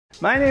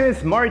My name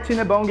is Martin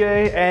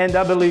Ebonge and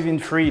I believe in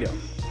freedom.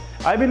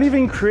 I believe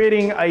in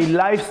creating a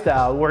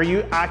lifestyle where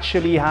you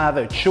actually have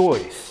a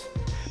choice.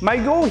 My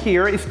goal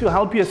here is to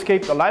help you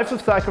escape the life of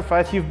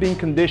sacrifice you've been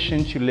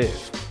conditioned to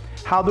live.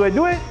 How do I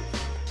do it?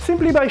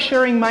 Simply by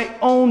sharing my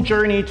own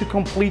journey to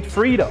complete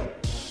freedom.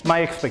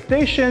 My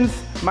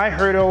expectations, my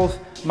hurdles,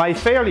 my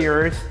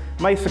failures,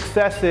 my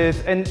successes,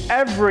 and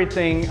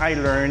everything I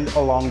learned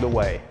along the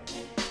way.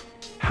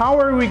 How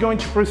are we going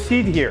to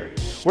proceed here?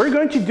 We're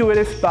going to do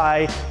it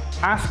by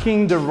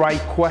asking the right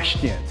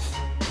questions.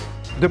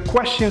 The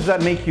questions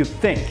that make you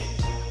think.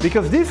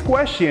 Because these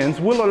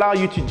questions will allow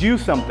you to do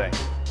something.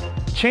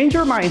 Change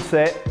your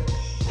mindset,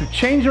 to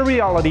change your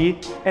reality,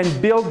 and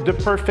build the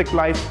perfect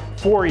life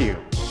for you.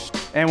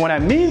 And when I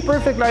mean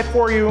perfect life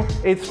for you,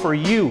 it's for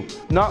you,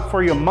 not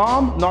for your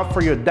mom, not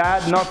for your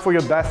dad, not for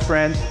your best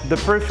friend, the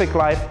perfect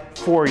life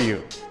for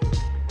you.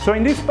 So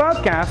in this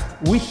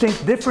podcast, we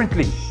think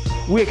differently.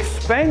 We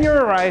expand your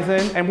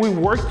horizon and we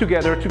work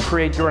together to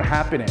create your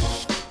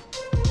happiness.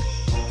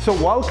 So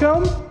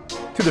welcome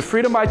to the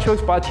Freedom by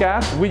Choice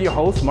podcast with your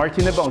host,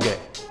 Martin Ebonge.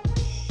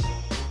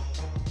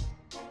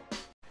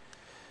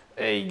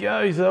 Hey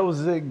guys,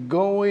 how's it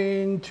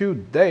going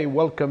today?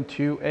 Welcome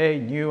to a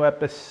new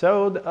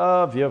episode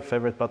of your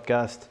favorite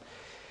podcast.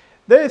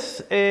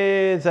 This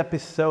is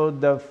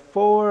episode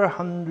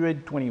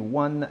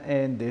 421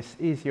 and this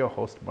is your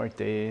host,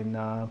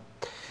 Martin.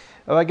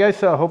 Alright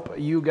guys, I hope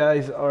you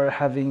guys are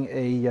having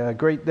a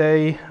great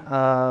day.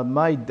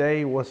 My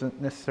day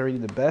wasn't necessarily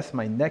the best.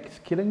 My neck is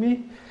killing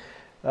me.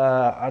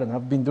 I don't know,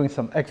 I've been doing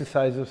some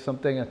exercise or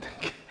something.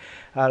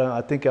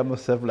 I think I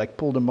must have like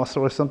pulled a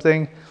muscle or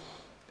something.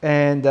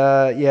 And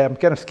yeah, I'm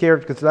kind of scared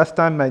because last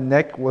time my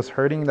neck was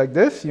hurting like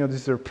this. You know,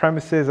 these are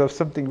premises of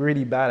something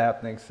really bad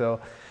happening.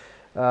 So,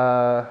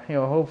 you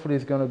know, hopefully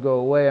it's going to go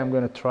away. I'm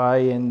going to try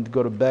and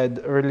go to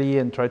bed early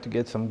and try to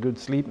get some good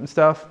sleep and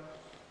stuff.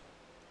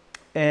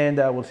 And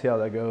we'll see how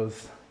that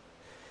goes.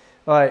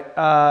 All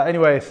right.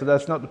 Anyway, so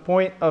that's not the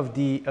point of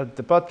the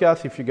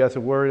podcast. If you guys are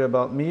worried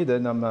about me,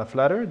 then I'm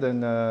flattered.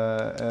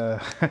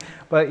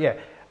 But yeah.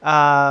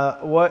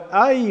 What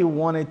I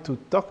wanted to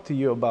talk to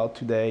you about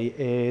today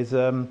is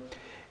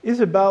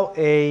about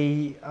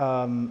a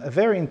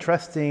very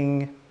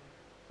interesting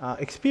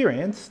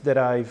experience that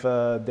I've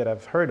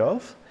heard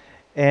of,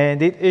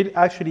 and it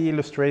actually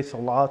illustrates a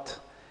lot,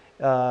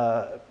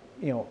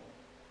 you know,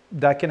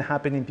 that can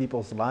happen in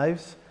people's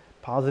lives,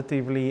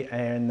 positively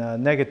and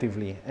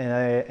negatively,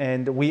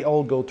 and we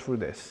all go through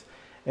this.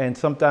 And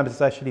sometimes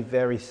it's actually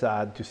very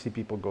sad to see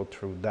people go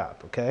through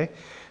that, okay?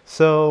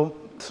 So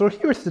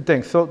here's the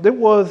thing. So there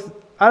was,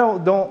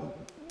 don't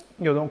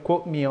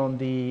quote me on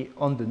the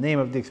name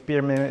of the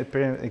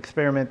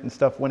experiment and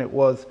stuff when it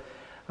was.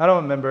 I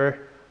don't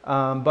remember.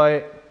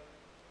 But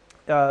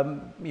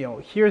you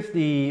know, here's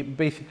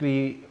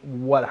basically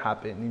what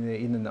happened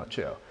in a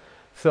nutshell.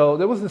 So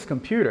there was this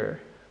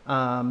computer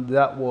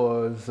that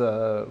was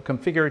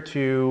configured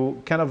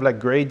to kind of like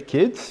grade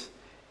kids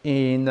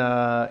in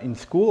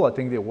school. I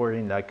think they were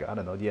in like, I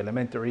don't know, the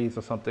elementaries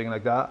or something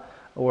like that,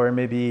 or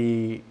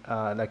maybe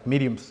like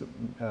middle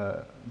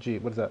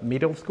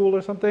school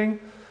or something.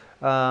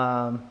 You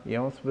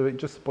know, it's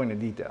just a point of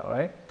detail,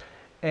 right?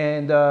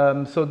 And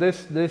so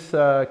this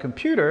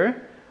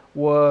computer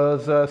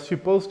was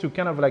supposed to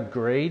kind of like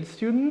grade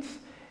students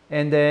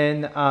and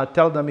then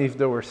tell them if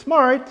they were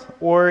smart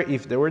or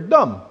if they were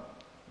dumb.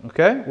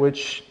 Okay,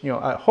 which, you know,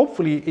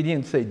 hopefully it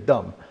didn't say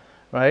dumb,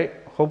 right?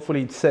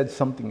 Hopefully it said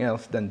something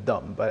else than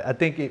dumb, but I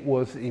think it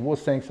was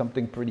saying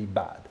something pretty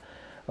bad,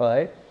 all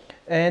right?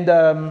 And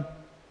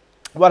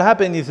what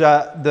happened is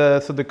that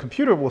the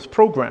computer was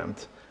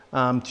programmed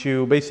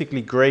to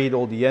basically grade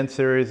all the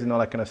answers and all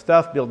that kind of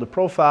stuff, build a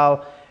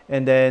profile,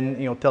 and then,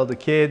 you know, tell the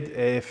kid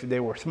if they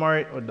were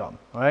smart or dumb,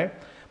 all right?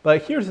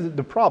 But here's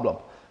the problem.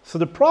 So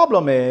the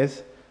problem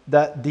is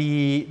that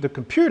the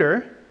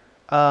computer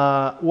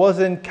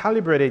wasn't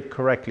calibrated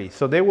correctly.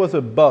 So there was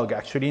a bug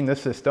actually in the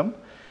system.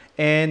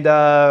 And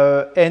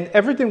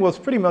everything was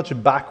pretty much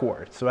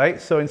backwards,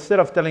 right? So instead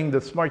of telling the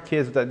smart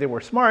kids that they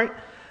were smart,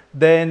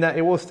 then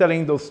it was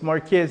telling those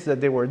smart kids that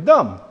they were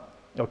dumb,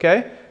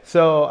 okay?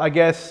 So I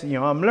guess, you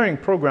know, I'm learning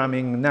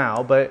programming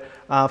now, but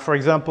for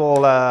example,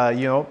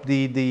 you know,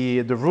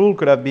 the rule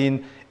could have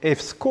been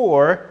if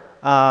score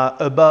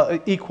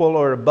equal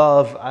or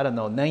above, I don't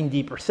know,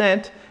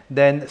 90%,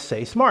 then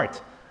say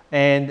smart.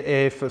 And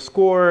if a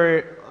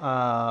score,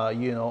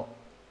 you know,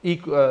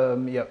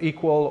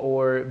 equal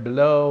or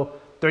below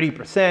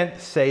 30%,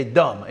 say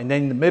dumb. And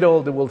then in the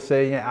middle, they will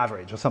say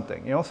average or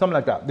something, you know, something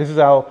like that. This is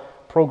how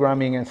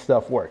programming and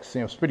stuff works.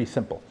 You know, it's pretty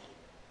simple.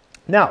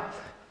 Now,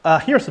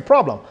 here's the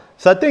problem.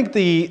 So I think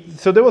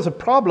so there was a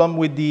problem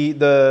with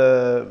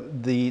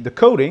the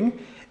coding,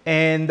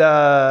 and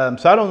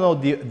so I don't know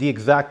the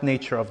exact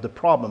nature of the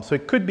problem. So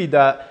it could be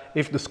that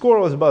if the score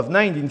was above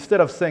 90,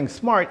 instead of saying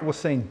smart, it was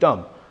saying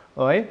dumb,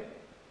 all right?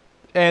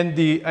 And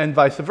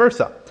vice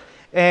versa.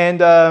 And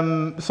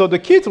so the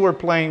kids were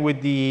playing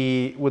with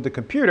the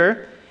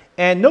computer,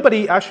 and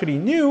nobody actually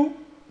knew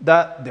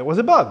that there was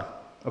a bug,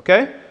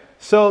 okay?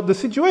 So the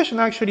situation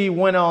actually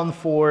went on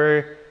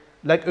for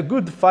like a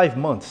good 5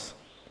 months,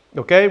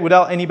 okay,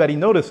 without anybody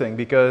noticing,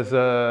 because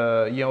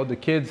you know, the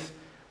kids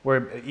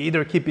were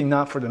either keeping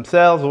that for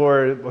themselves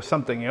or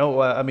something, you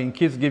know. I mean,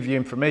 kids give you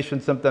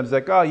information sometimes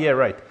like, oh yeah,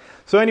 right.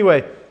 So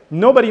anyway,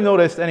 nobody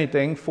noticed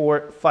anything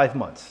for 5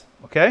 months,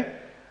 okay?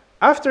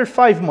 After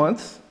 5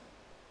 months,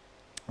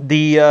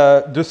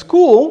 the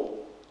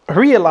school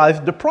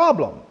realized the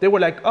problem. They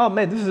were like, oh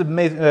man, this is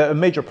a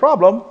major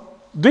problem.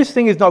 This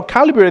thing is not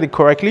calibrated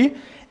correctly,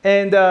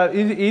 and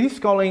it is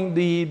calling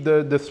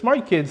the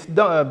smart kids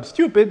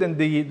stupid and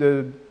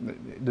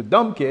the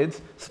dumb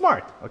kids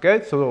smart,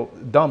 okay? So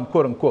dumb,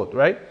 quote unquote,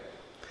 right?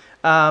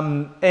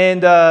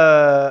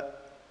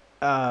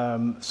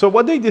 So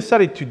what they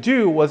decided to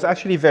do was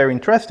actually very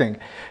interesting.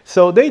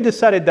 So they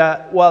decided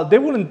that, well, they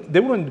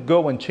wouldn't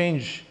go and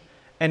change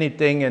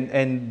anything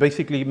and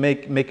basically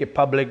make it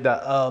public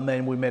that, oh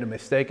man, we made a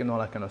mistake and all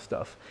that kind of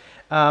stuff.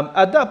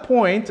 At that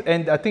point,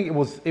 and I think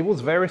it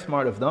was very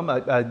smart of them.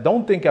 I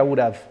don't think I would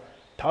have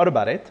thought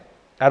about it.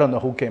 I don't know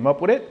who came up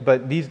with it,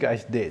 but these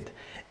guys did.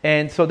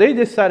 And so they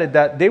decided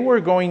that they were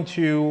going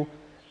to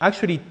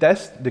actually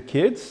test the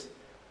kids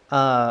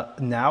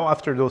now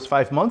after those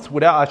 5 months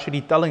without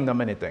actually telling them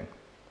anything,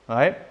 all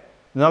right?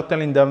 Not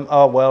telling them,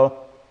 oh,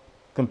 well,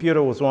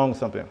 computer was wrong or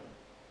something.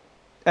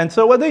 And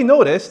so what they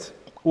noticed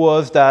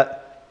was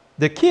that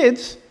the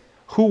kids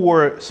who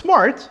were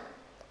smart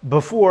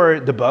before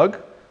the bug,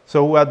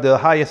 so who had the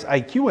highest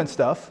IQ and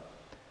stuff,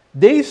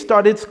 they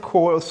started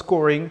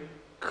scoring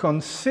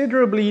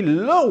considerably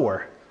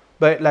lower,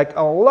 but like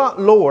a lot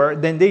lower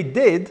than they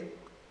did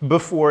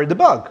before the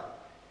bug.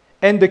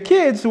 And the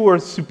kids who were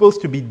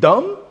supposed to be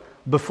dumb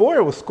before,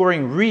 it was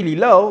scoring really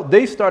low,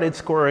 they started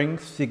scoring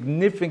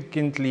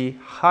significantly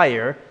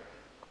higher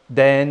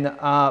than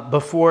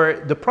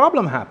before the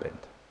problem happened.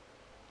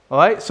 All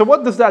right, so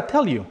what does that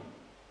tell you?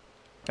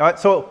 All right,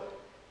 so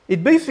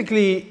it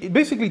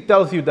basically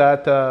tells you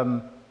that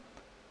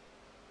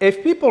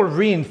if people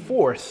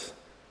reinforce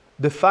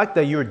the fact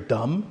that you're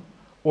dumb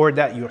or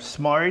that you're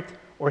smart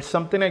or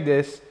something like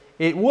this,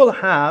 it will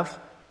have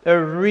a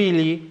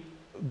really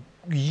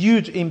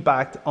huge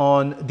impact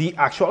on the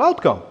actual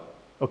outcome,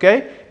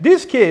 okay?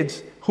 These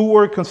kids who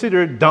were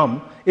considered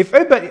dumb, if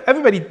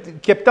everybody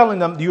kept telling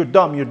them, you're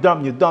dumb, you're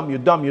dumb, you're dumb, you're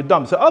dumb, you're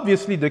dumb, so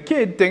obviously the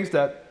kid thinks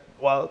that,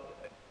 well,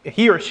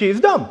 he or she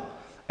is dumb.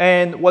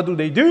 And what do?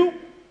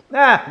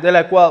 They're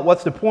like, well,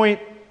 what's the point?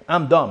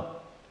 I'm dumb.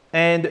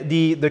 And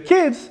the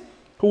kids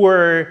who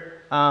were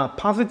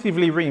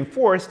positively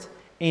reinforced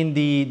in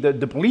the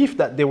belief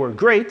that they were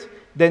great,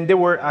 then they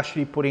were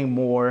actually putting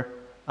more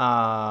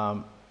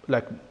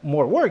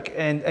more work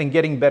and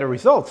getting better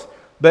results.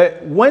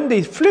 But when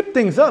they flip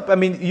things up, I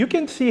mean, you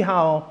can see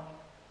how,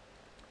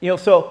 you know,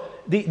 so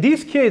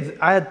these kids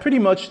had pretty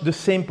much the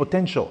same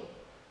potential,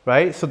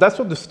 right? So that's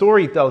what the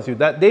story tells you,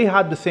 that they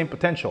had the same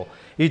potential.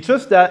 It's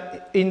just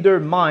that in their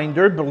mind,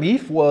 their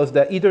belief was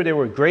that either they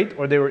were great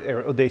or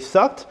they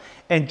sucked.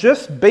 And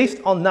just based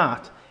on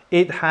that,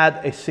 it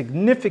had a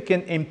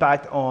significant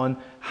impact on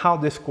how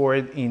they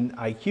scored in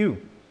IQ,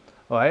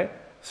 all right?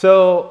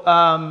 So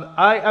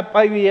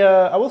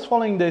I was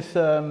following this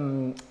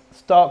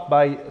talk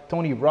by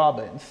Tony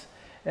Robbins,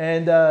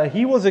 and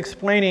he was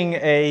explaining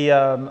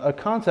a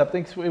concept. I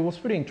think it was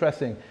pretty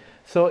interesting.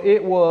 So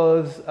it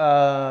was,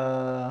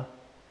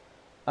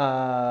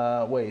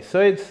 so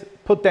it's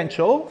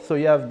potential. So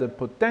you have the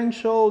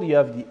potential, you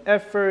have the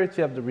effort,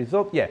 you have the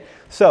result. Yeah.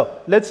 So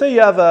let's say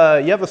you have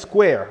a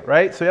square,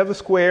 right? So you have a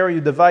square,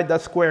 you divide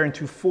that square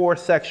into 4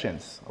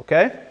 sections,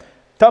 okay?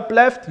 Top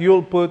left,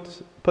 you'll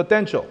put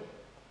potential,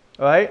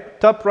 all right?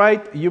 Top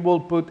right, you will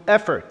put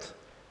effort.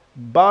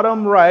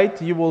 Bottom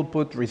right, you will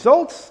put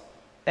results.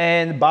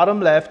 And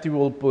bottom left, you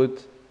will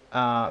put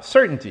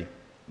certainty,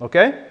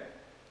 okay?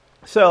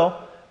 So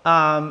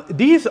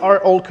these are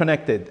all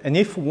connected, and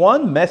if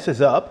one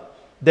messes up,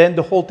 then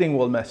the whole thing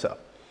will mess up.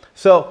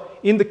 So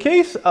in the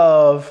case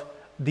of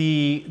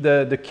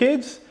the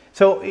kids,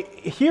 so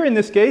here in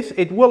this case,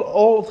 it will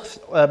all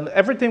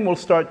everything will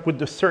start with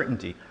the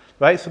certainty,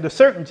 right? So the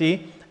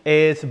certainty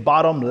is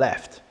bottom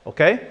left,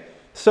 okay?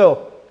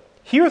 So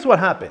here's what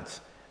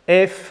happens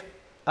if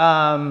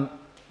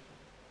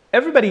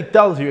everybody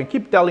tells you and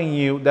keep telling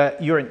you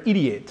that you're an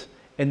idiot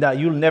and that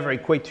you'll never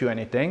equate to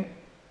anything.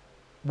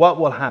 What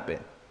will happen,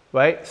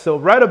 right? So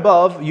right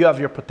above, you have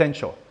your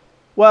potential.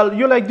 Well,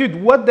 you're like, dude,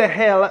 what the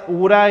hell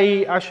would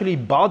I actually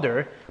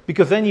bother?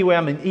 Because anyway,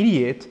 I'm an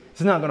idiot.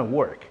 It's not going to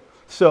work.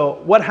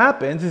 So what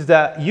happens is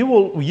that you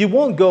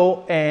won't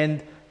go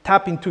and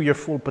tap into your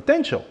full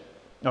potential,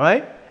 all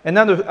right? And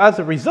then as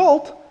a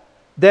result,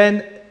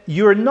 then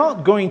you're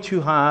not going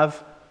to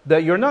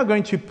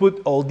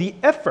put all the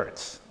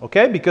efforts,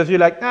 okay? Because you're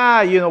like,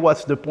 you know,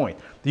 what's the point?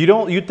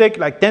 You take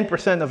like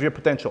 10% of your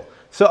potential.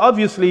 So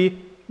obviously,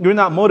 you're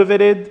not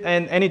motivated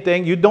and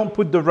anything, you don't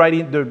put the right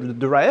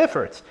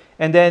efforts.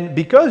 And then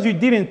because you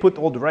didn't put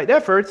all the right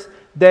efforts,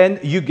 then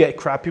you get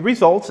crappy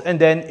results, and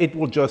then it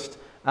will just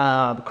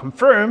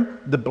confirm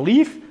the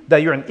belief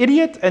that you're an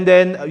idiot, and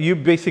then you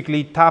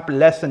basically tap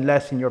less and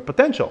less in your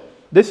potential.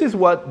 this is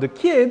what the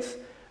kids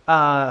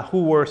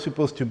who were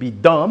supposed to be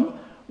dumb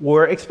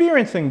were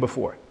experiencing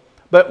before.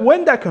 But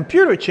when that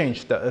computer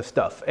changed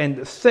stuff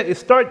and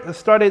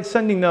started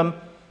sending them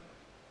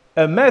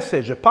a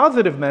message, a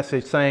positive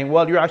message saying,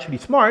 well, you're actually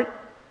smart,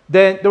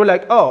 then they were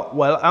like, oh,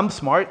 well, I'm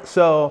smart,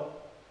 so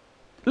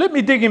let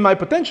me dig in my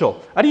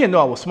potential. I didn't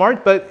know I was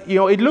smart, but you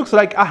know, it looks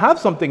like I have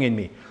something in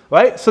me,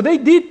 right? So they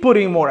did put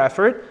in more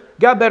effort,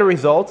 got better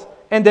results,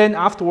 and then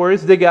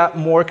afterwards they got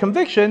more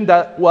conviction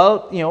that,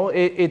 well, you know,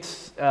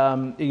 it's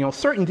you know,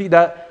 certainty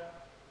that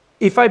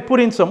if I put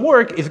in some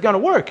work, it's gonna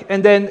work,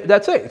 and then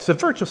that's it. It's a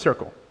virtuous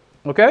circle,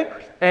 okay?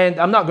 And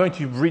I'm not going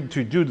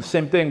to do the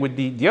same thing with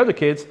the other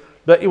kids,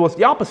 but it was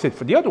the opposite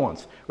for the other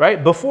ones,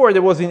 right? Before they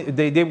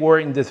were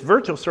in this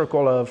virtual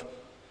circle of,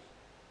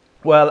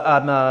 well,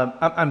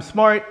 I'm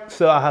smart,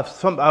 so I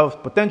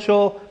have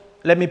potential.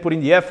 Let me put in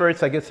the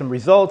efforts, I get some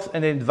results,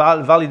 and then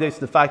validates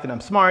the fact that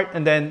I'm smart,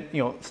 and then,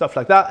 you know, stuff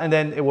like that, and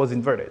then it was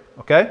inverted,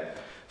 okay?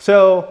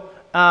 So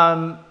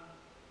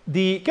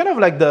the kind of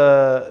like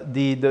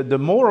the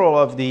moral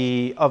of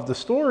the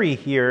story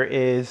here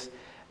is,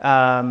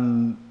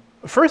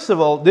 first of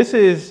all, this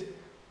is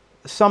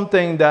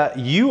something that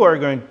you're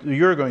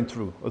going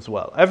through as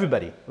well.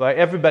 Everybody, right?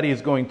 Everybody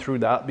is going through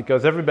that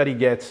because everybody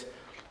gets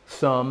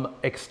some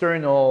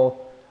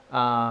external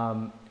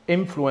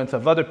influence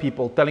of other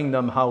people telling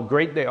them how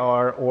great they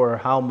are or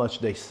how much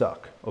they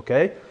suck,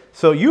 okay?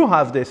 So you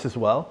have this as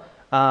well.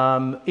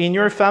 In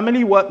your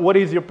family, what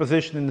is your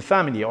position in the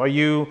family? Are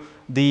you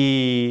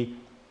the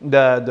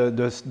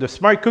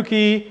smart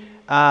cookie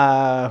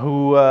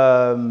who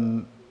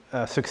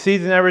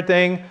succeeds in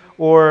everything,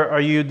 or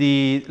are you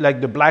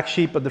the black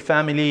sheep of the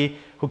family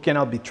who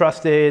cannot be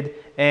trusted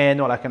and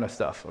all that kind of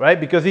stuff, right?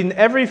 Because in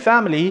every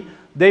family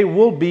there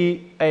will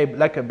be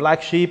like a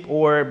black sheep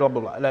or blah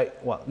blah blah. Like,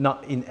 well,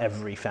 not in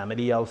every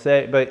family, I'll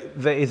say, but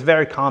it's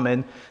very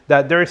common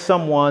that there is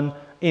someone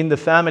in the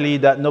family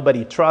that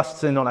nobody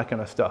trusts and all that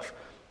kind of stuff.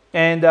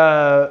 And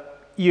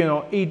you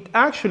know, it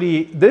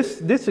actually,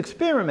 this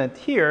experiment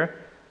here,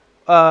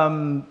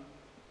 you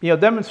know,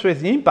 demonstrates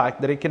the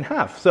impact that it can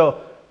have.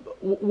 So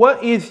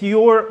what is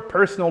your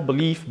personal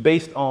belief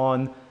based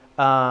on,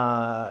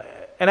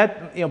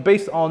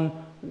 based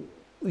on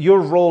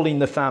your role in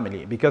the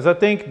family? Because I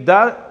think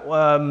that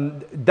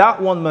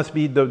that one must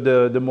be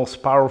the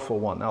most powerful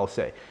one, I'll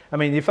say. I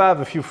mean, if I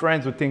have a few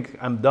friends who think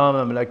I'm dumb,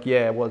 I'm like,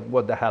 yeah,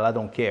 what the hell, I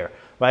don't care,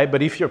 right?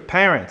 But if your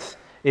parents,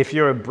 if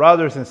your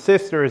brothers and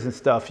sisters and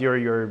stuff,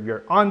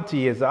 your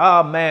auntie is,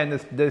 oh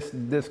man,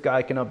 this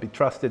guy cannot be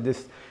trusted,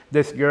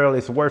 this girl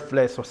is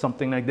worthless or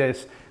something like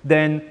this,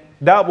 then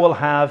that will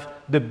have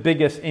the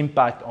biggest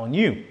impact on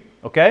you,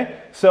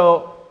 okay?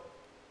 So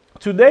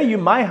today you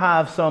might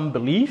have some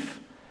belief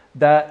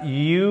that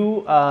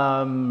you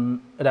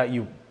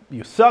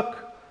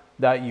suck,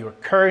 that you're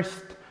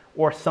cursed,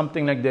 or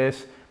something like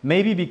this.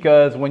 Maybe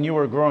because when you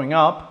were growing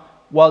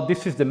up, well,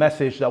 this is the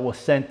message that was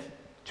sent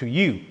to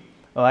you,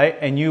 all right?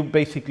 And you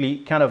basically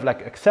kind of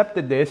like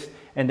accepted this,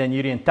 and then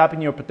you didn't tap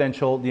in your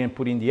potential, didn't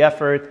put in the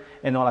effort,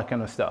 and all that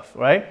kind of stuff,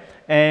 right?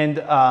 And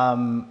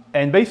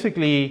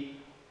basically,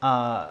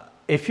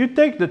 if you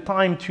take the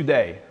time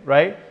today,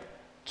 right,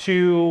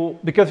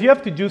 because you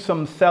have to do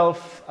some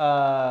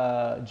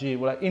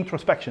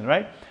introspection,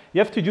 right? You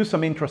have to do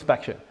some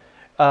introspection.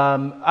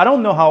 I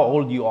don't know how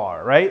old you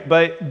are, right?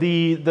 But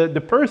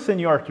the person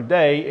you are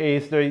today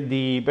is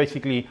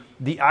basically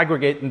the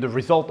aggregate and the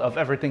result of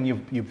everything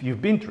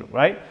you've been through,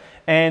 right?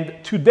 And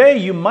today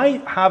you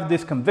might have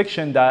this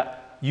conviction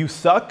that you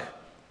suck,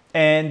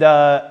 and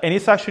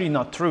it's actually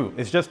not true.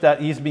 It's just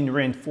that it's been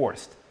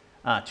reinforced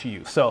to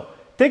you. So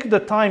take the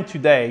time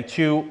today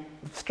to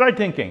start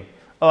thinking,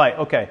 all right,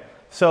 okay,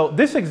 so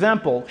this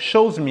example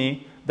shows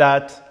me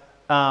that,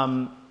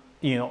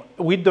 you know,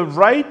 with the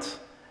right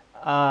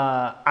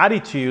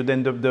attitude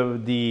and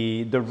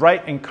the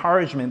right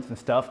encouragement and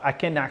stuff, I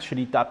can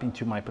actually tap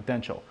into my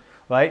potential,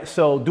 right?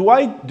 So do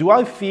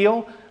I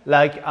feel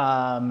like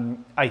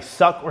I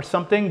suck or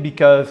something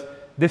because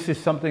this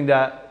is something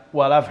that,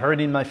 well, I've heard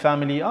in my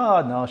family,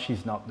 oh, no,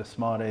 she's not the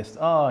smartest.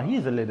 Oh,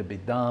 he's a little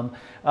bit dumb.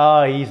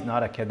 Oh, he's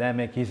not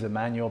academic. He's a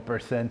manual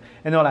person,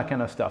 and all that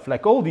kind of stuff.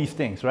 Like all these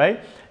things, right?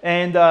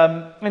 And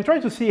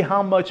try to see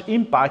how much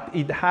impact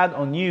it had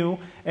on you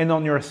and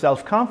on your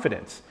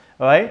self-confidence,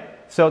 right?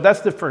 So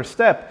that's the first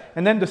step.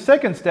 And then the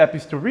second step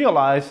is to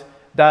realize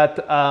that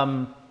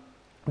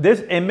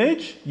this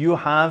image you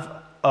have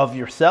of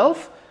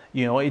yourself,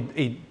 you know,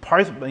 it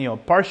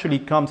partially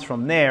comes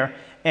from there,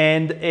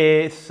 and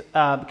it's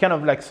kind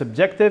of like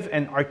subjective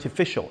and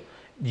artificial.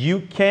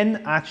 You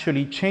can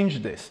actually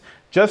change this.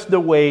 Just the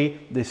way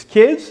these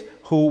kids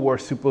who were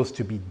supposed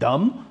to be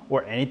dumb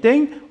or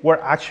anything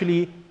were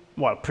actually,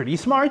 well, pretty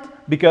smart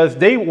because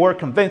they were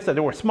convinced that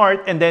they were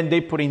smart, and then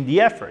they put in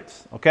the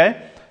efforts,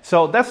 okay?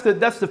 So that's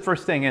the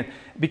first thing, and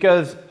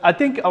because I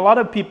think a lot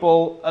of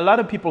people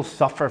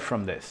suffer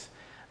from this,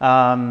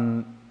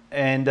 and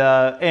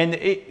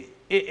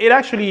it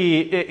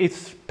actually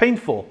it's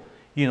painful,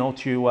 you know,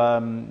 to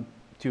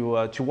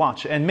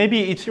watch. And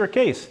maybe it's your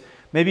case.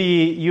 maybe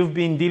you've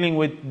been dealing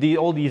with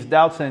all these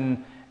doubts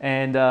and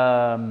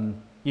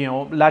you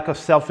know, lack of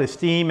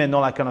self-esteem and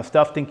all that kind of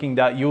stuff, thinking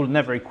that you'll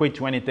never equate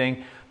to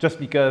anything just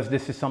because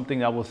this is something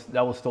that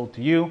was told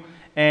to you.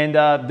 And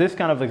this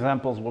kind of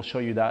examples will show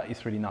you that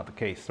it's really not the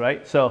case,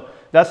 right? So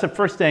that's the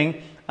first thing,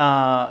 you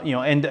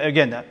know, and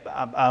again,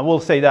 I will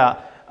say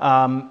that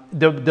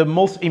the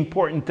most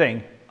important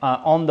thing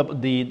on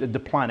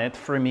the planet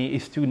for me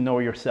is to know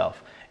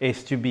yourself,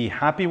 is to be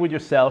happy with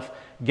yourself,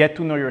 get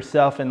to know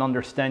yourself and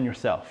understand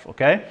yourself,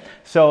 okay?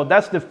 So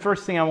that's the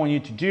first thing I want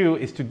you to do,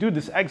 is to do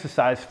this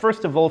exercise,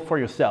 first of all, for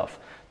yourself,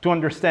 to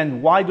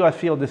understand, why do I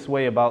feel this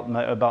way about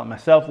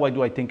myself? Why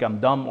do I think I'm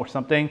dumb or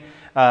something?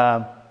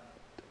 And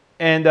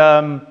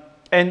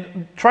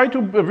try to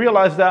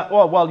realize that,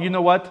 well, you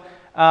know what?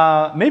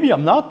 Maybe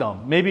I'm not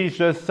dumb. Maybe it's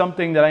just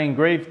something that I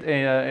engraved,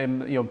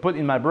 and, you know, put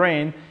in my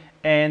brain,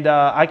 and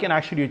I can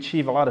actually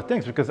achieve a lot of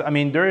things, because I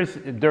mean, there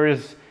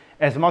is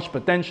as much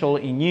potential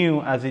in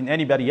you as in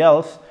anybody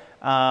else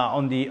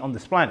on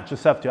this planet.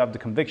 Just have to have the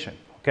conviction.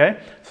 Okay,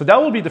 so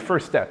that will be the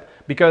first step,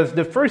 because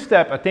the first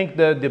step, I think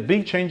the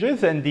big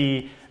changes and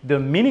the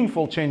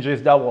meaningful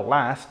changes that will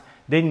last,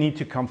 they need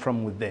to come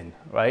from within,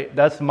 right?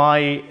 That's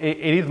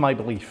it is my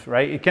belief,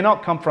 right? It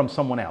cannot come from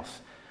someone else,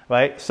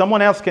 right?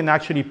 Someone else can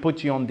actually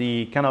put you on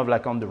the kind of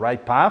like on the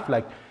right path,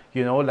 like,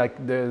 you know,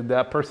 like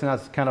that person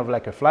has kind of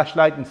like a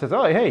flashlight and says,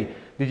 oh, hey,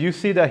 did you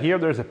see that here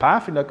there's a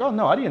path? You're like, oh,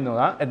 no, I didn't know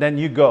that. And then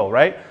you go,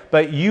 right?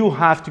 But you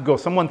have to go.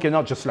 Someone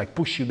cannot just like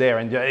push you there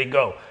and there you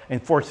go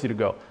and force you to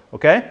go,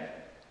 okay?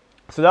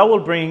 So that will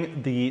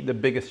bring the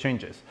biggest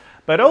changes.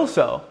 But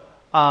also,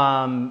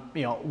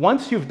 you know,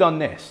 once you've done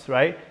this,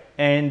 right,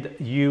 and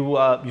you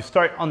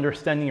start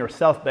understanding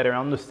yourself better,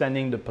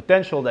 understanding the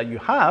potential that you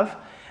have,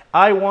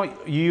 I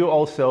want you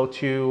also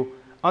to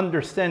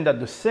understand that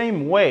the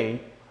same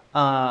way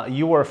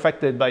you were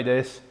affected by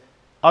this,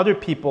 other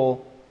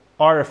people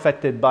are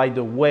affected by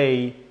the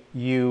way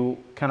you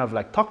kind of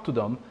like talk to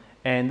them,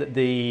 and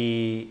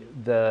the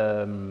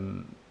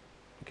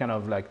kind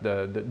of like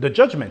the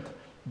judgment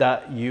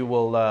that you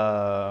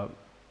will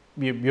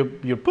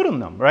you put on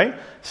them, right?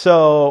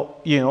 So,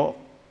 you know,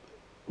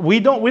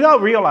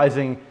 without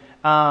realizing,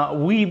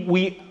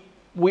 we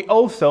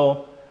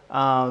also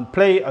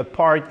play a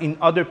part in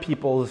other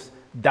people's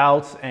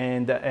doubts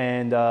and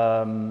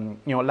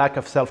you know, lack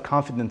of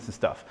self-confidence and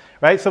stuff,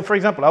 right? So for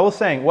example, I was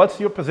saying, what's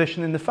your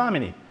position in the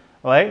family,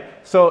 right?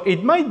 So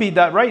it might be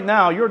that right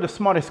now you're the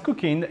smartest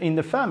cook in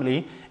the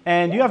family,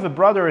 and you have a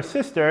brother or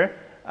sister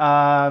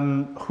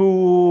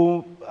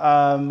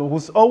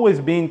who's always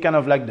been kind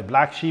of like the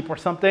black sheep or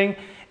something,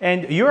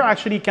 and you're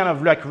actually kind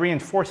of like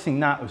reinforcing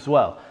that as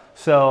well.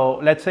 So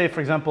let's say, for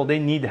example, they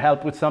need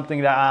help with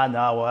something that,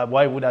 no,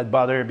 why would I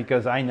bother,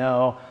 because I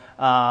know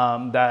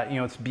that, you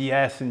know, it's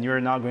BS and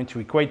you're not going to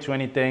equate to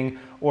anything,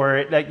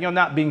 or like you're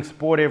not being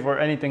supportive or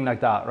anything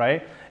like that,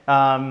 right?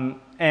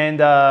 And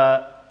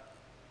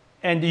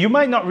you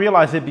might not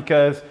realize it,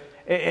 because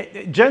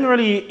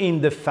generally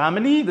in the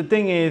family, the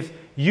thing is,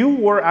 you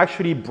were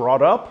actually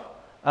brought up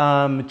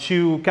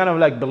to kind of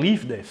like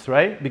believe this,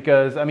 right?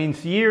 Because I mean,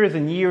 it's years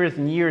and years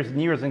and years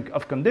and years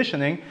of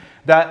conditioning,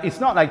 that it's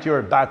not like you're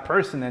a bad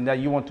person and that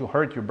you want to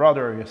hurt your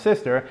brother or your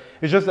sister.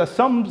 It's just that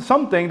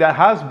something that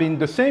has been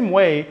the same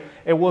way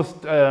it was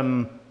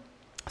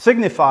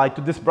signified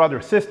to this brother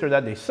or sister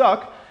that they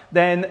suck,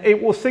 then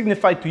it will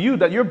signify to you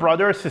that your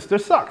brother or sister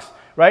sucks,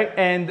 right?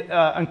 And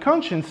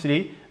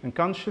unconsciously,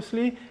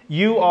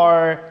 you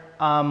are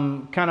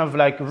kind of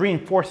like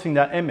reinforcing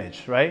that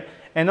image, right?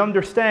 And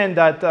understand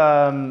that,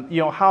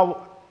 you know,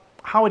 how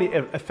it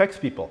affects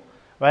people,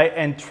 right?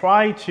 And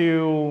try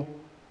to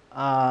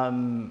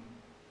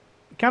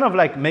kind of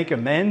like make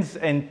amends,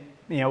 and,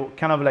 you know,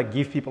 kind of like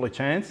give people a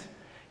chance,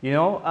 you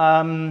know.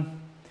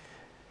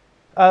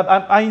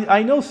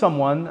 I know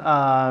someone,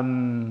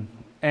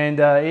 and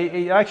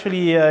it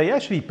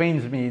actually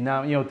pains me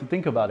now, you know, to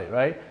think about it,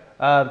 right?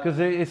 Because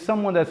it's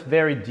someone that's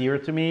very dear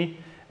to me,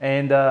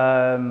 and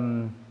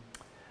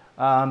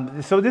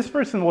so this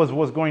person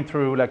was going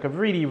through like a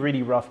really,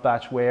 really rough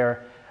patch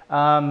where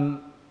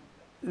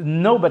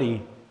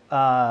nobody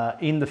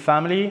in the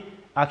family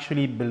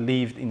actually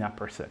believed in that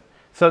person.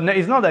 So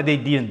it's not that they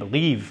didn't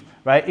believe,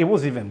 right? It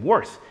was even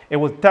worse. It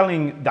was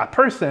telling that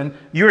person,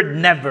 you're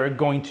never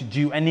going to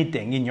do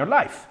anything in your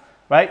life,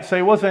 right? So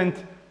it wasn't,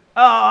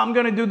 oh, I'm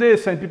going to do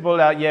this, and people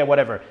are, yeah,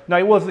 whatever. No,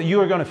 it was,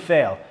 you're going to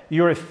fail.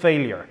 You're a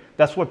failure.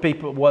 That's what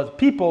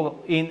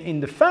people in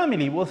the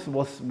family were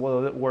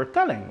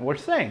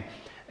saying.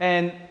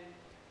 And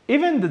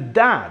even the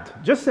dad,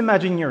 just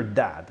imagine your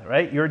dad,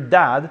 right? Your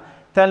dad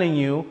telling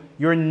you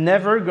you're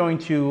never going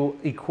to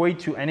equate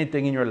to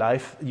anything in your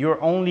life.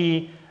 You're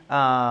only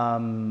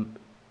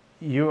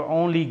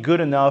good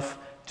enough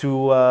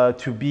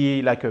to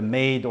be like a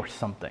maid or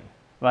something,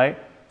 right?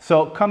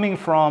 So coming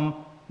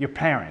from your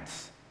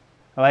parents,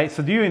 right?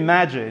 So do you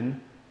imagine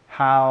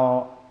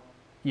how,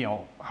 you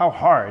know, how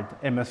hard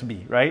it must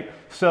be, right?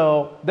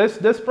 So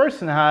this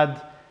person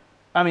had,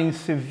 I mean,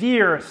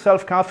 severe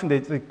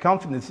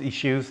self-confidence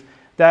issues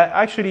that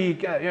actually,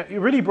 it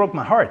really broke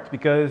my heart,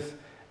 because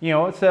you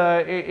know, it's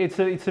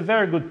a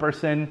very good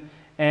person,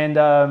 and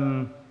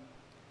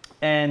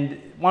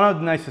one of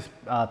the nicest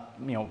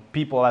you know,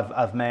 people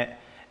I've met,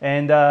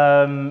 and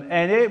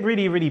it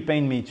really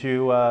pained me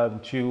to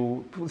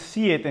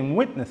see it and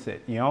witness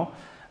it, you know.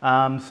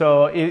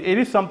 So it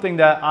is something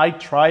that I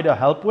try to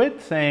help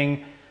with,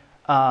 saying,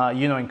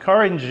 you know,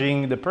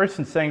 encouraging the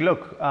person, saying,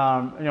 look,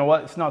 you know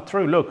what, it's not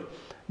true. Look,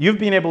 you've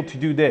been able to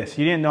do this.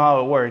 You didn't know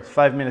how it worked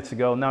 5 minutes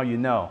ago. Now you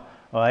know,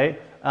 all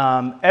right?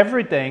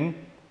 Everything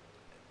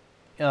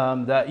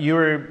that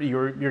you're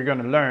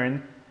going to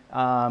learn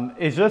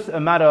is just a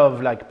matter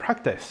of like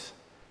practice,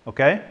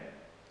 okay?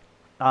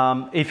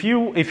 If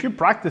you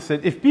practice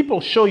it, if people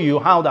show you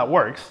how that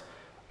works,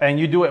 and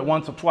you do it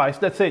once or twice,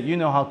 that's it. You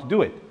know how to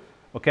do it,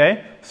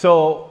 okay?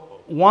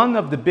 So one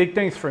of the big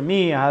things for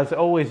me has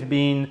always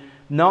been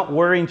not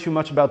worrying too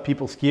much about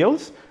people's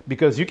skills,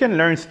 because you can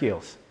learn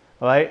skills,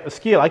 all right? A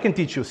skill, I can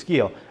teach you a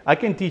skill. I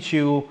can teach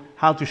you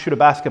how to shoot a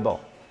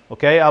basketball,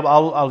 okay?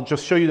 I'll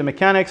just show you the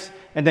mechanics,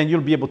 and then you'll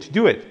be able to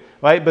do it,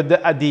 right? But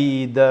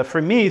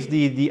for me, it's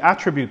the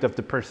attribute of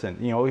the person.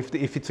 You know,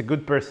 if it's a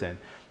good person,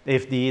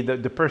 if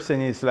the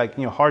person is like,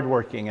 you know,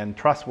 hardworking and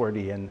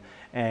trustworthy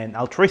and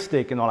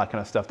altruistic and all that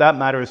kind of stuff, that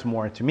matters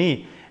more to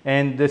me.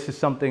 And this is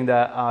something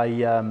that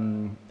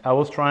I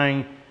was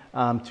trying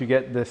to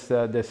get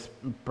this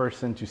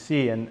person to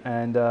see, and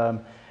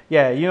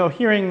yeah, you know,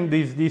 hearing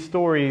these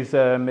stories,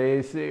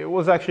 it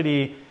was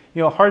actually,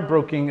 you know,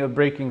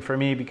 breaking for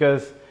me,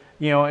 because,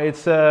 you know,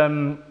 it's you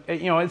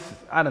know, it's,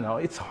 I don't know,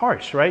 it's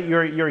harsh, right?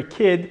 You're a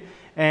kid,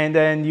 and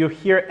then you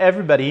hear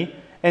everybody,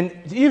 and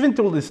even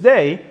till this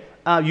day,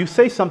 you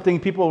say something,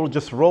 people will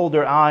just roll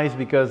their eyes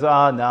because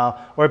no,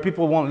 or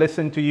people won't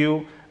listen to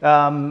you,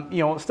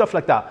 you know, stuff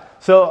like that.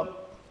 So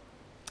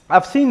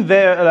I've seen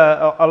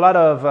a lot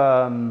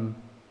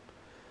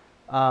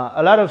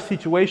of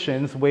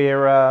situations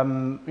where,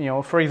 you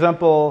know, for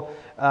example,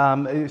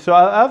 so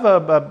I have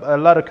a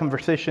lot of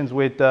conversations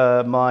with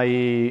so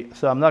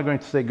I'm not going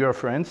to say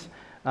girlfriends,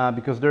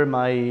 because they're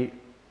my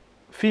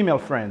female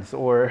friends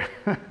or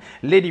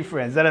lady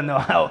friends. I don't know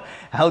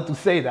how to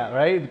say that,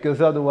 right?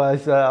 Because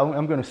otherwise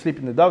I'm going to sleep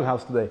in the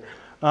doghouse today.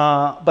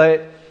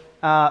 But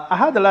I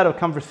had a lot of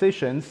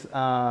conversations. You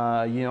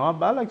know,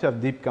 I like to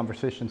have deep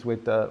conversations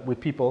with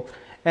people,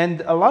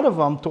 and a lot of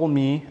them told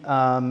me,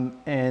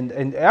 and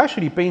it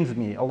actually pains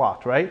me a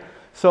lot, right?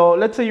 So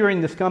let's say you're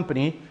in this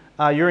company,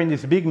 you're in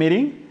this big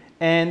meeting,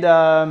 and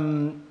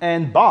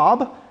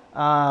Bob,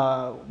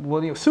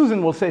 well, you know,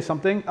 Susan will say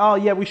something. Oh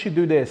yeah, we should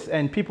do this,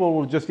 and people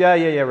will just yeah,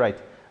 right.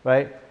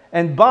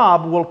 And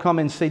Bob will come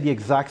and say the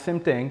exact same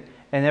thing,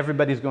 and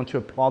everybody's going to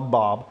applaud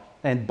Bob,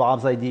 and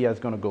Bob's idea is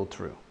going to go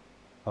through.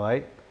 All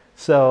right.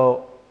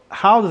 So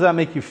how does that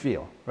make you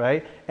feel,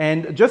 right?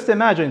 And just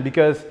imagine,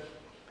 because,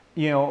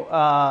 you know,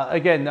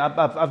 again,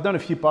 I've done a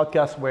few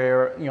podcasts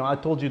where, you know, I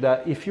told you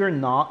that if you're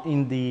not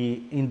in the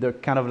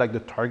kind of like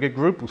the target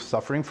group who's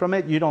suffering from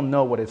it, you don't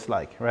know what it's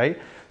like, right?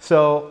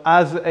 So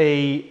as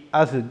a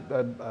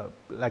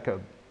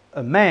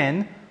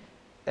man,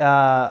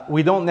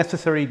 we don't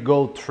necessarily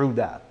go through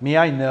that. Me,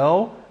 I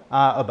know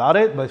about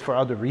it, but for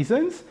other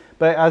reasons.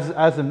 But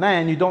as a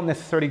man, you don't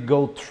necessarily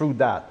go through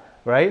that,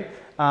 right?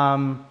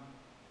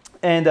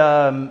 And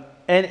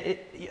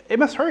it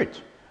must hurt,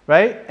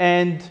 right?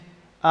 And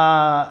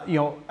you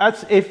know,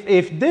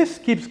 if this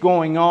keeps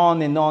going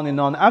on and on and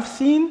on, I've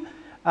seen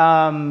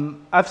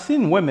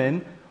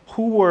women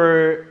who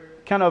were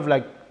kind of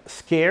like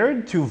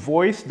scared to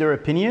voice their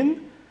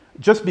opinion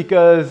just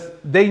because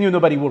they knew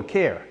nobody will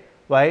care,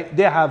 right?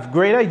 They have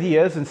great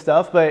ideas and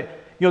stuff, but,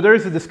 you know, there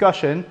is a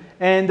discussion,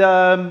 and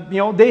you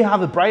know, they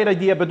have a bright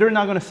idea, but they're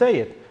not going to say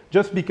it.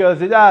 Just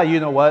because, you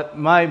know what,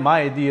 my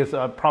ideas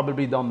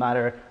probably don't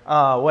matter.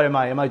 What am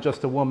I? Am I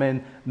just a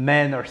woman?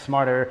 Men are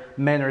smarter.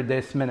 Men are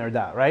this, men are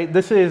that, right?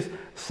 This is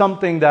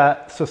something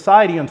that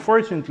society,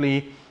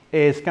 unfortunately,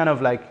 is kind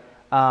of like,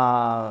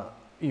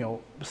 you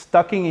know,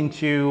 stucking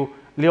into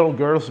little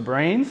girls'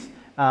 brains.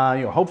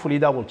 You know, hopefully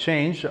that will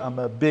change. I'm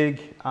a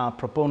big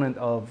proponent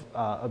of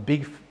I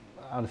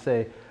would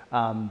say,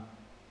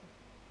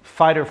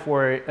 fighter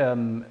for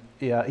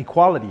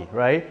equality,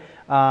 right?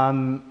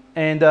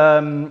 And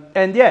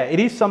yeah, it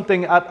is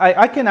something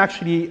I can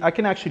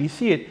actually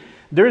see it.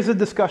 There is a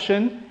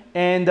discussion,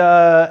 and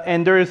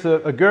there is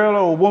a girl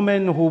or a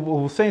woman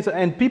who's saying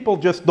something, and people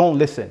just don't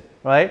listen,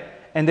 right?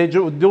 And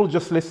they'll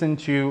just listen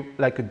to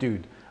like a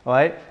dude, all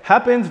right?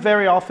 Happens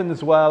very often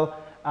as well.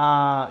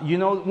 You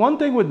know, one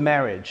thing with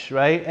marriage,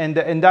 right?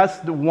 And that's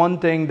the one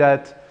thing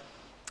that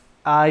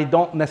I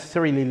don't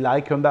necessarily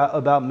like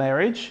about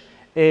marriage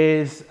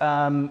is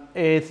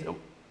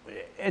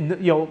and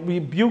you know,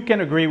 you can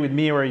agree with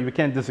me or you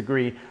can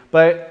disagree,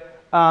 but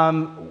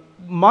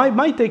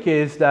my take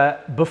is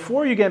that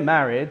before you get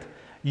married,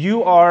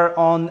 you are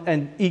on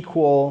an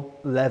equal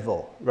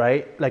level,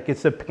 right? Like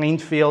it's a playing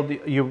field.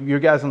 You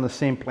guys on the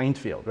same playing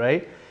field,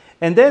 right?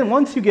 And then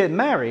once you get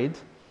married,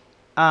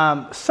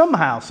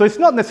 somehow, so it's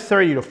not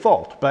necessarily your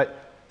fault,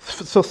 but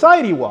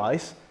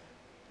society-wise,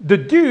 the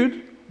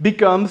dude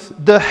becomes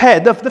the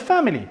head of the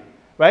family,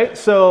 right?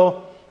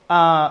 So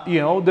you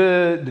know,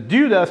 the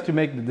dude has to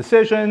make the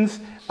decisions.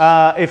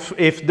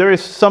 If there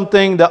is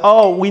something that,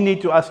 oh, we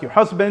need to ask your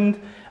husband.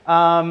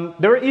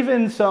 There are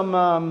even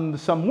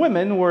some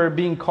women who are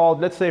being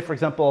called, let's say, for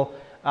example,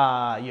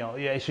 you know,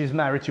 yeah, she's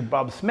married to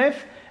Bob Smith.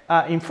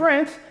 In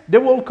France, they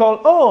will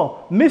call,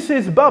 oh,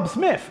 Mrs. Bob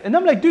Smith. And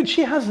I'm like, dude,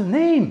 she has a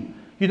name.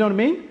 You know what I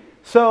mean?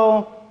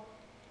 So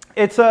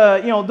it's,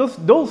 you know,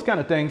 those kind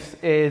of things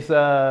is,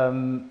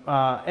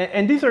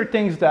 and these are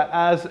things that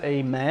as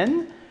a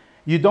man,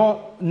 you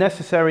don't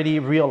necessarily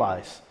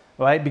realize,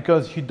 right?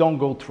 Because you don't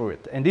go through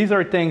it. And these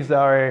are things that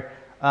are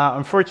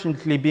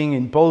unfortunately being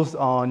imposed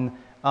on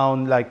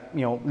like,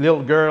 you know,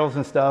 little girls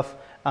and stuff.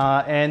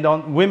 And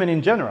on women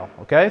in general,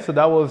 okay? So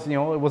that was, you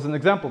know, it was an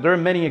example. There are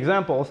many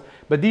examples,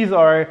 but these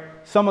are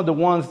some of the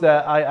ones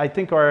that I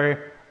think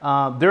are,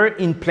 they're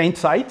in plain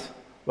sight,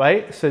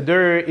 right? So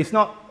they're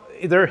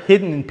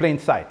hidden in plain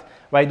sight,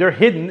 right? They're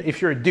hidden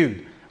if you're a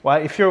dude,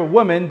 right? If you're a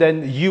woman,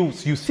 then you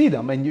see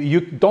them, and you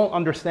don't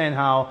understand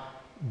how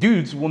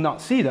dudes will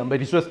not see them,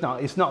 but it's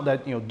not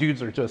that, you know,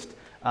 dudes are just,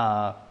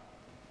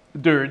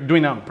 they're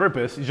doing it on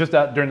purpose. It's just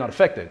that they're not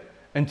affected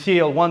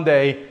until one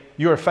day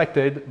you're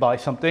affected by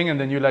something, and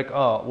then you're like,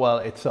 oh, well,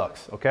 it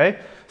sucks, okay?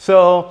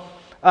 So,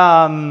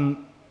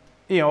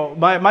 you know,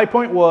 my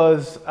point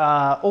was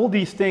all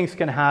these things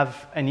can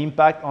have an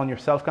impact on your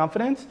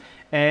self-confidence.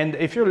 And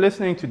if you're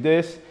listening to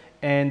this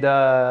and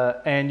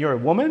you're a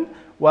woman,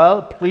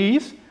 well,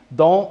 please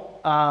don't,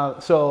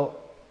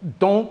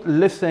 don't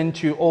listen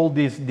to all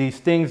these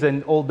things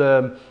and all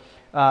the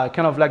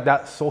kind of like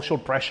that social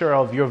pressure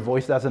of your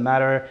voice doesn't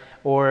matter,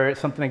 or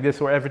something like this,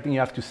 where everything you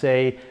have to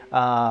say,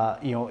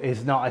 you know,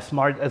 is not as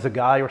smart as a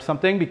guy or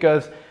something.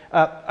 Because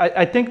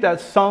I think that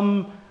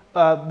some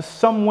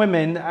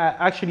women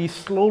actually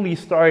slowly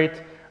start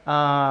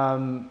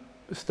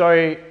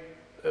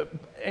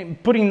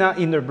putting that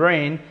in their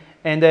brain,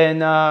 and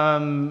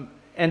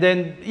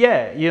then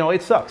yeah, you know,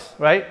 it sucks,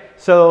 right?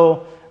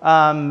 So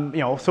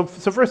you know, so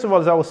first of all,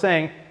 as I was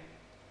saying,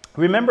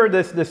 remember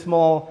this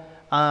small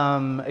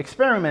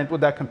experiment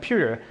with that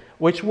computer,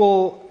 which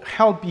will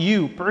help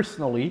you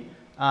personally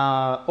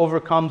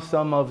overcome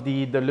some of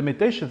the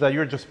limitations that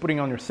you're just putting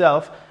on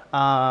yourself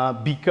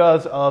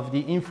because of the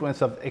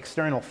influence of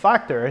external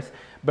factors.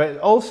 But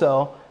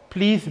also,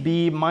 please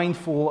be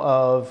mindful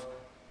of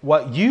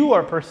what you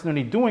are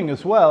personally doing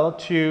as well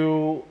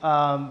to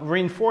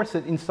reinforce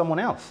it in someone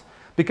else.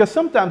 Because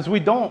sometimes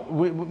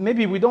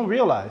maybe we don't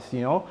realize,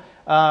 you know.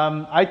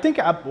 I think,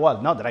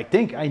 well, not that I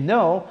think, I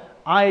know,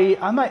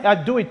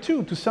 I do it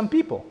too to some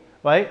people,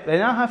 right?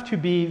 And I have to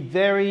be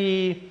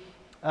very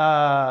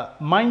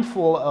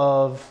mindful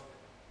of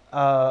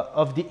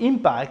the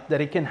impact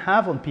that it can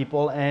have on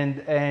people,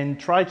 and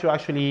try to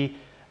actually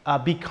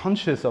be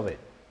conscious of it,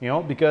 you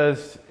know,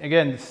 because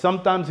again,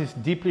 sometimes it's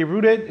deeply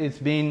rooted. It's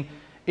been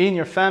in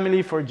your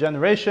family for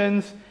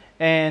generations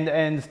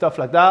and stuff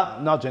like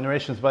that. Not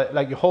generations, but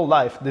like your whole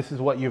life. This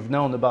is what you've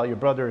known about your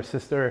brother or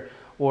sister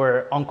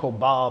or Uncle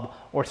Bob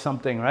or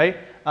something, right?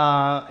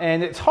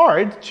 And it's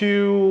hard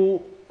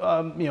to,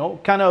 you know,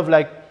 kind of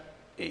like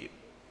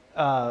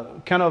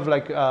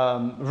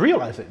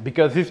realize it,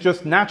 because it's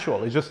just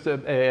natural. It's just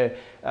a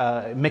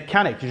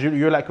mechanic.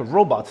 You're like a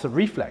robot. It's a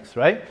reflex,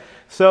 right?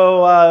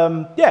 So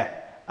yeah,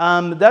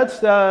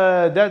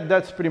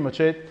 that's pretty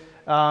much it.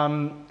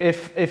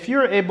 If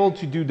you're able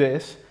to do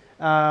this,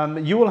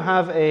 you will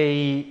have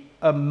a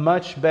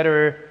much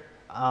better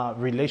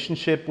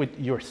relationship with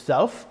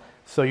yourself.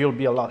 So you'll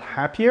be a lot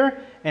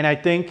happier, and I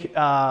think,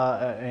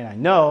 and I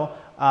know,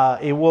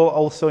 it will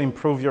also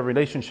improve your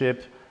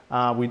relationship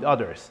with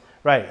others.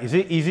 Right? Is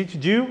it easy to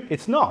do?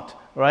 It's not.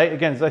 Right?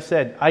 Again, as I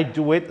said, I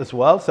do it as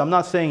well. So I'm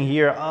not saying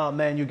here, oh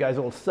man, you guys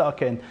all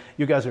suck and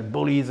you guys are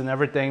bullies and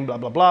everything, blah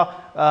blah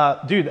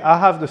blah. Dude, I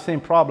have the same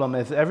problem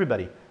as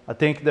everybody. I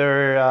think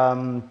there,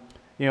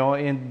 you know,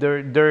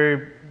 there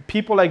are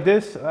people like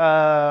this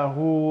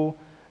who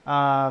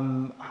I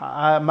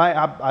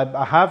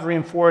have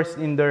reinforced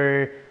in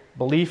their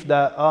belief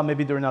that, oh,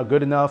 maybe they're not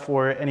good enough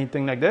or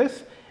anything like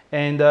this.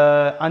 And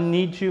I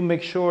need to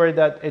make sure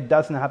that it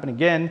doesn't happen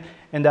again,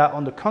 and that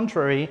on the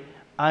contrary,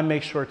 I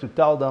make sure to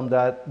tell them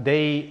that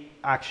they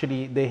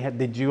actually,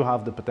 they do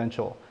have the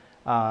potential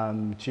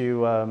to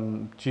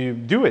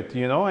do it,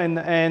 you know,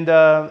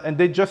 and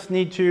they just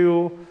need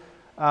to,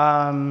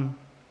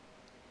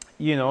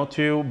 you know,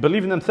 to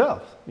believe in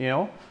themselves, you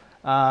know.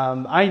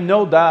 I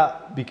know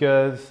that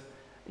because,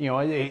 you know,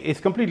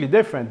 it's completely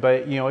different,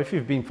 but, you know, if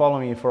you've been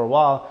following me for a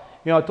while,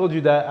 you know, I told you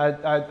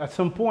that at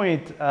some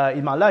point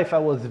in my life, I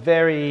was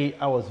very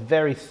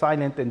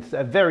silent and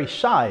very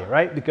shy,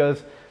 right?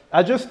 Because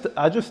I just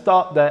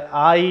thought that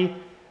I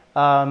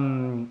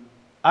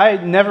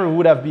never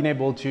would have been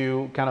able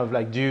to kind of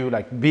like do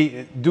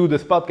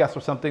this podcast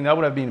or something. That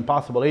would have been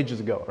impossible ages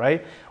ago,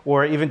 right?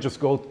 Or even just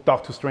go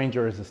talk to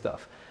strangers and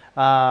stuff.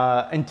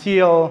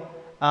 Until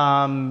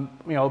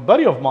you know, a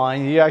buddy of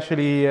mine, he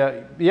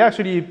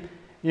actually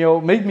you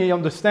know, made me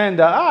understand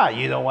that,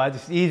 you know what,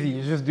 it's easy.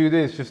 You just do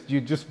this. You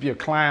just be a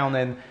clown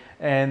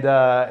and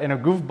a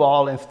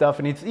goofball and stuff,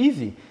 and it's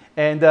easy.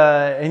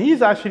 And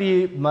he's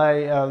actually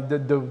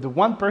the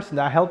one person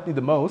that helped me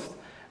the most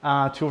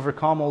to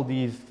overcome all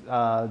these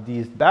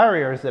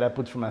barriers that I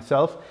put for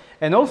myself.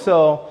 And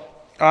also,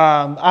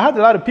 I had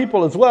a lot of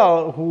people as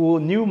well who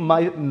knew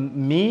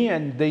me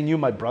and they knew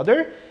my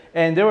brother.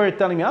 And they were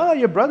telling me, oh,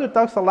 your brother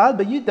talks a lot,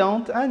 but you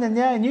don't.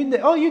 And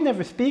you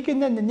never speak,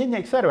 and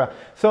etc.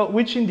 So,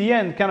 which in the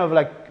end kind of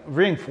like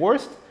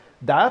reinforced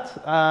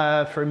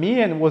that for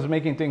me and was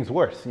making things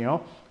worse, you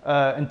know,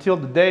 until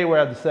the day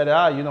where I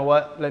decided, you know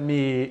what, let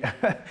me,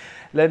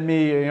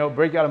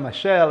 break out of my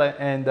shell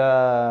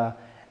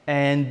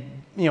and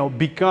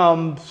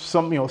become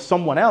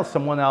someone else,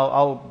 someone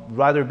I'll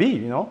rather be,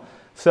 you know.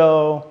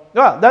 So,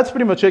 yeah, that's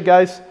pretty much it,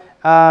 guys.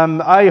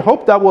 I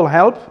hope that will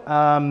help,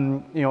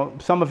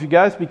 some of you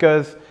guys,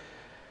 because,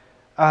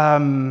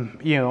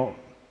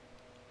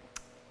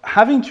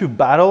 having to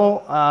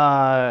battle,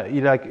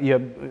 like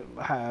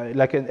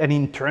an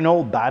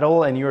internal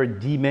battle and your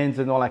demons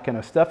and all that kind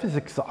of stuff is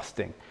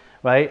exhausting,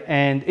 right?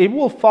 And it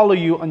will follow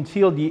you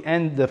until the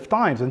end of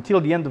times,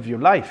 until the end of your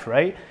life,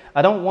 right?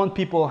 I don't want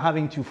people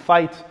having to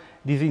fight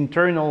these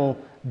internal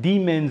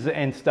demons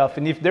and stuff.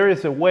 And if there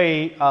is a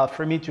way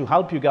for me to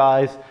help you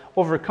guys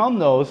overcome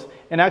those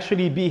and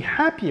actually be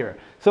happier.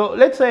 So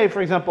let's say,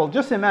 for example,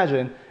 just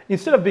imagine,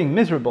 instead of being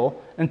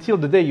miserable until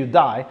the day you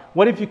die,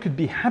 what if you could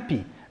be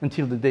happy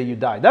until the day you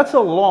die? That's a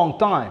long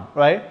time,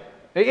 right?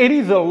 It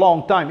is a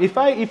long time. If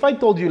I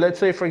told you, let's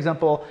say, for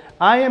example,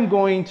 you're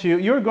going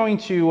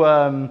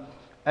to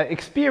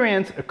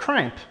experience a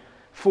cramp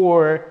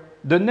for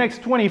the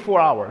next 24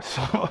 hours.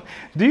 So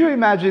do you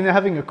imagine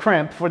having a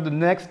cramp for the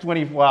next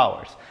 24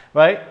 hours,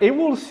 right? It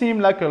will seem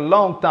like a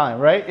long time,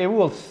 right? It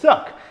will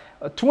suck.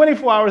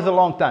 24 hours is a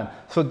long time.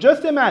 So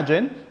just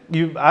imagine,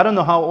 I don't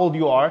know how old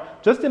you are,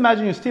 just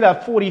imagine you still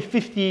have 40,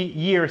 50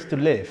 years to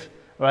live,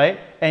 right?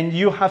 And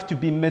you have to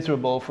be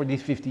miserable for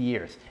these 50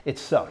 years. It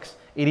sucks.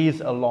 It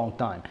is a long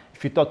time.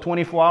 If you thought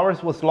 24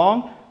 hours was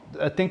long,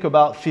 think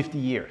about 50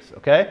 years,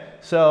 okay?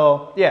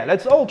 So yeah,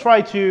 let's all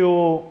try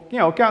to,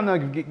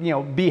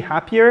 be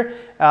happier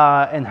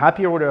and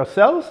happier with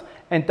ourselves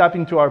and tap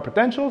into our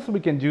potential so we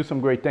can do some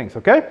great things,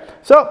 okay?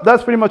 So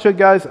that's pretty much it,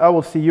 guys. I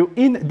will see you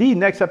in the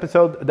next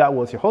episode. That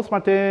was your host,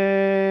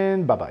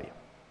 Martin. Bye-bye.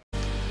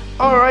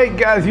 All right,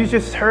 guys, you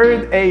just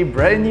heard a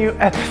brand new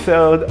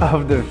episode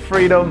of the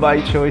Freedom by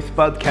Choice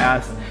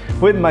podcast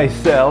with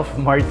myself,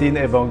 Martin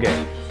Ebonge.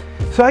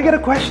 So I got a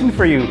question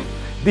for you.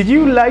 Did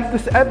you like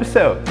this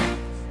episode?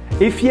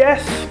 If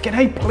yes, can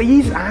I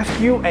please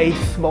ask you a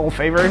small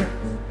favor?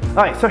 All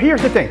right, so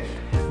here's the thing.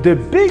 The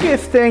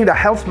biggest thing that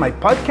helps my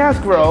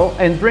podcast grow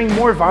and bring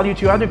more value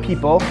to other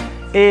people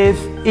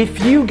is if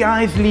you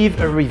guys leave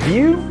a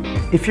review,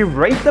 if you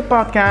rate the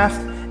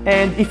podcast,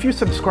 and if you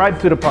subscribe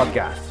to the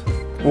podcast.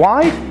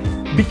 Why?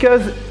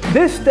 Because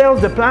this tells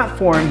the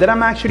platform that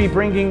I'm actually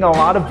bringing a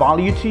lot of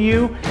value to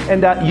you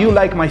and that you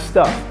like my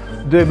stuff.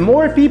 The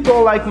more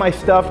people like my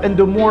stuff, and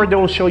the more they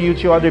will show you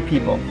to other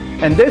people.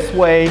 And this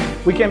way,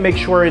 we can make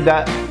sure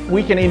that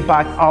we can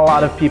impact a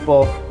lot of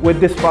people with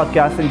this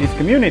podcast and this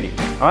community,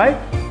 all right?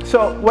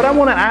 So what I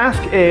want to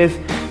ask is,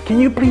 can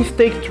you please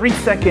take 3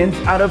 seconds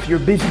out of your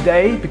busy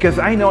day, because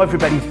I know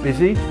everybody's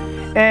busy,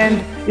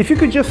 and if you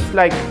could just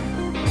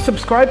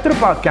subscribe to the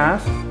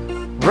podcast,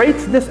 rate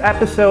this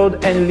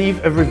episode, and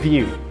leave a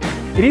review.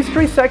 It is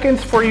 3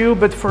 seconds for you,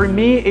 but for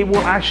me, it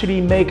will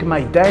actually make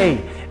my day,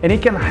 and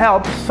it can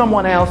help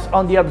someone else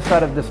on the other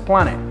side of this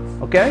planet,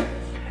 okay?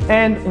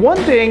 And one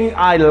thing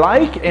I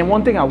like and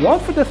one thing I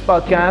want for this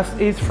podcast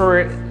is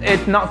for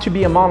it not to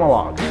be a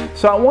monologue.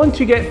 So I want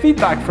to get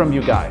feedback from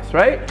you guys,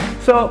 right?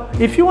 So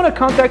if you want to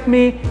contact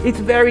me, it's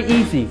very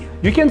easy.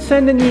 You can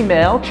send an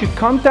email to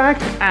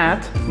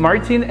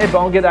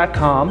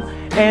contact@martinebonge.com,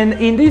 and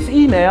in this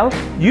email,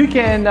 you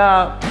can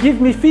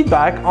give me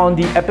feedback on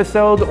the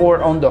episode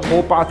or on the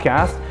whole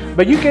podcast,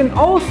 but you can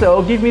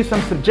also give me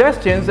some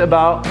suggestions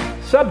about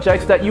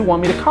subjects that you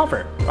want me to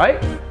cover, right?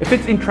 If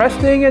it's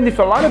interesting and if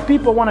a lot of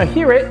people want to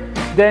hear it,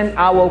 then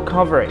I will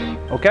cover it,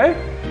 okay?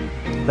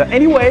 But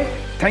anyway,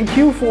 thank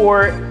you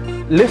for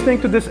listening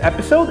to this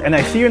episode, and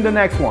I see you in the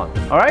next one,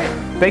 all right?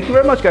 Thank you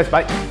very much, guys.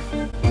 Bye.